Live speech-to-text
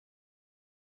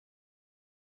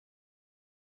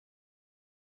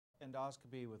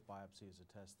Endoscopy with biopsy is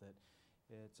a test that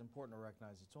it's important to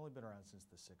recognize it's only been around since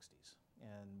the 60s,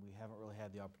 and we haven't really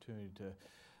had the opportunity to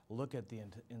look at the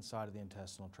inside of the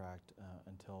intestinal tract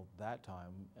until that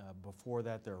time. Before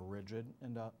that, there were rigid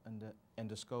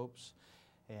endoscopes,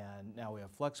 and now we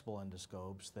have flexible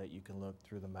endoscopes that you can look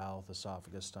through the mouth,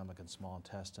 esophagus, stomach, and small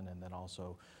intestine, and then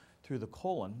also through the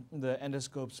colon. The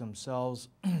endoscopes themselves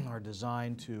are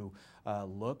designed to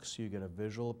look, so you get a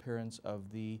visual appearance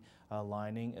of the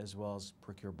lining as well as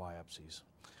procure biopsies.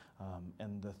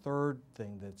 And the third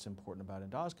thing that's important about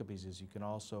endoscopies is you can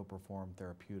also perform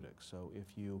therapeutics. So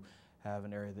if you have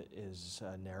an area that is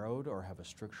narrowed or have a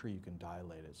stricture, you can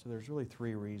dilate it. So there's really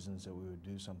three reasons that we would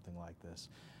do something like this.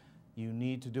 You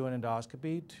need to do an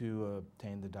endoscopy to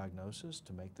obtain the diagnosis,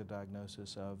 to make the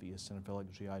diagnosis of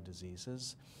eosinophilic GI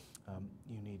diseases.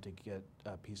 You need to get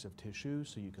a piece of tissue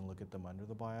so you can look at them under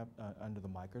the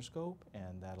microscope,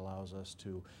 and that allows us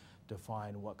to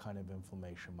define what kind of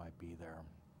inflammation might be there.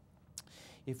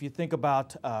 If you think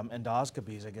about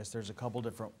endoscopies, I guess there's a couple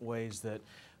different ways that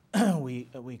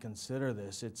we consider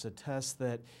this. It's a test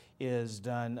that is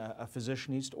done, a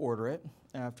physician needs to order it.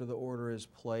 After the order is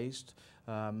placed,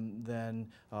 then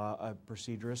a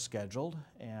procedure is scheduled,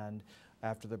 and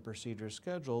after the procedure is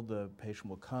scheduled, the patient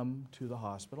will come to the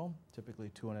hospital, typically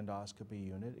to an endoscopy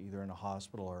unit, either in a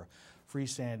hospital or a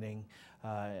freestanding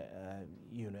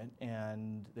unit,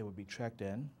 and they would be checked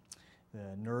in.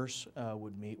 The nurse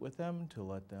would meet with them to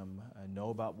let them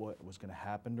know about what was going to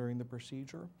happen during the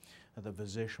procedure. The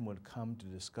physician would come to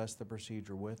discuss the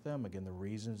procedure with them, again, the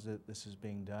reasons that this is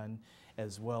being done,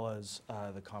 as well as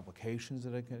the complications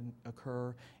that can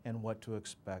occur and what to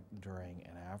expect during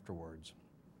and afterwards.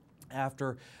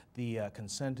 After the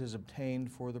consent is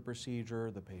obtained for the procedure,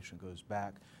 the patient goes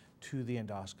back to the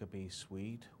endoscopy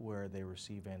suite where they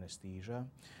receive anesthesia.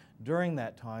 During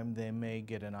that time, they may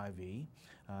get an IV.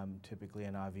 Typically,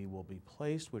 an IV will be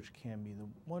placed, which can be the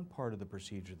one part of the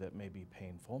procedure that may be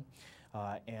painful.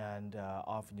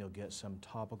 Often you'll get some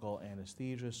topical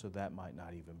anesthesia, so that might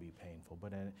not even be painful.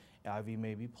 But an IV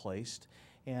may be placed,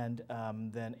 and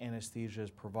then anesthesia is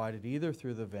provided either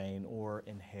through the vein or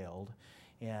inhaled.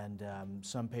 And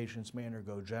some patients may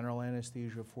undergo general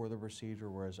anesthesia for the procedure,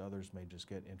 whereas others may just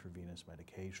get intravenous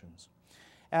medications.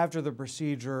 After the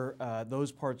procedure,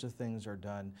 those parts of things are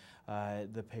done.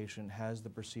 The patient has the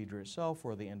procedure itself,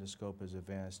 where the endoscope is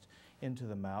advanced into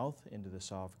the mouth, into the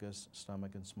esophagus,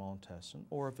 stomach, and small intestine,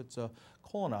 or if it's a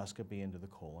colonoscopy, into the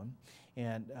colon,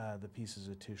 and the pieces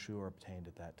of tissue are obtained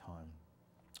at that time.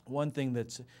 One thing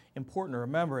that's important to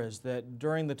remember is that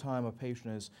during the time a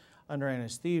patient is under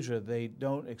anesthesia, they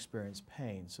don't experience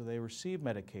pain. So they receive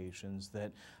medications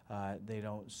that they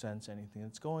don't sense anything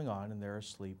that's going on, and they're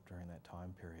asleep during that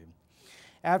time period.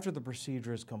 After the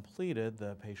procedure is completed,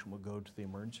 the patient will go to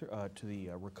the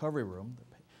recovery room.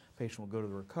 The patient will go to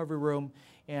the recovery room,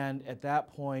 and at that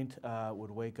point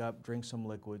would wake up, drink some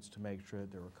liquids to make sure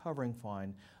that they're recovering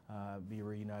fine, be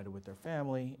reunited with their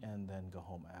family, and then go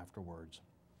home afterwards.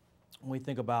 When we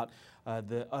think about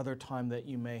the other time that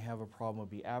you may have a problem would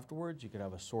be afterwards. You could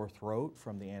have a sore throat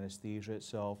from the anesthesia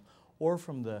itself or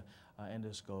from the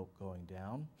endoscope going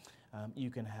down.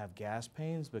 You can have gas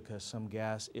pains because some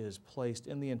gas is placed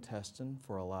in the intestine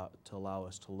to allow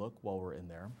us to look while we're in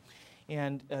there.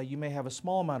 And you may have a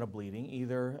small amount of bleeding,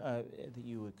 either that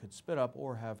you could spit up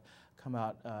or have come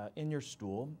out in your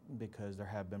stool, because there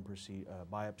have been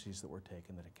biopsies that were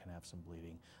taken that it can have some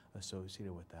bleeding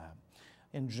associated with that.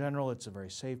 In general, it's a very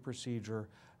safe procedure.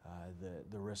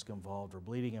 The risk involved are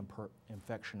bleeding,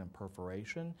 infection, and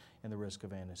perforation, and the risk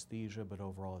of anesthesia, but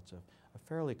overall it's a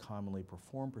fairly commonly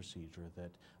performed procedure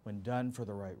that, when done for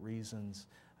the right reasons,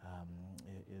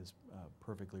 is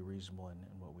perfectly reasonable in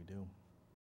what we do.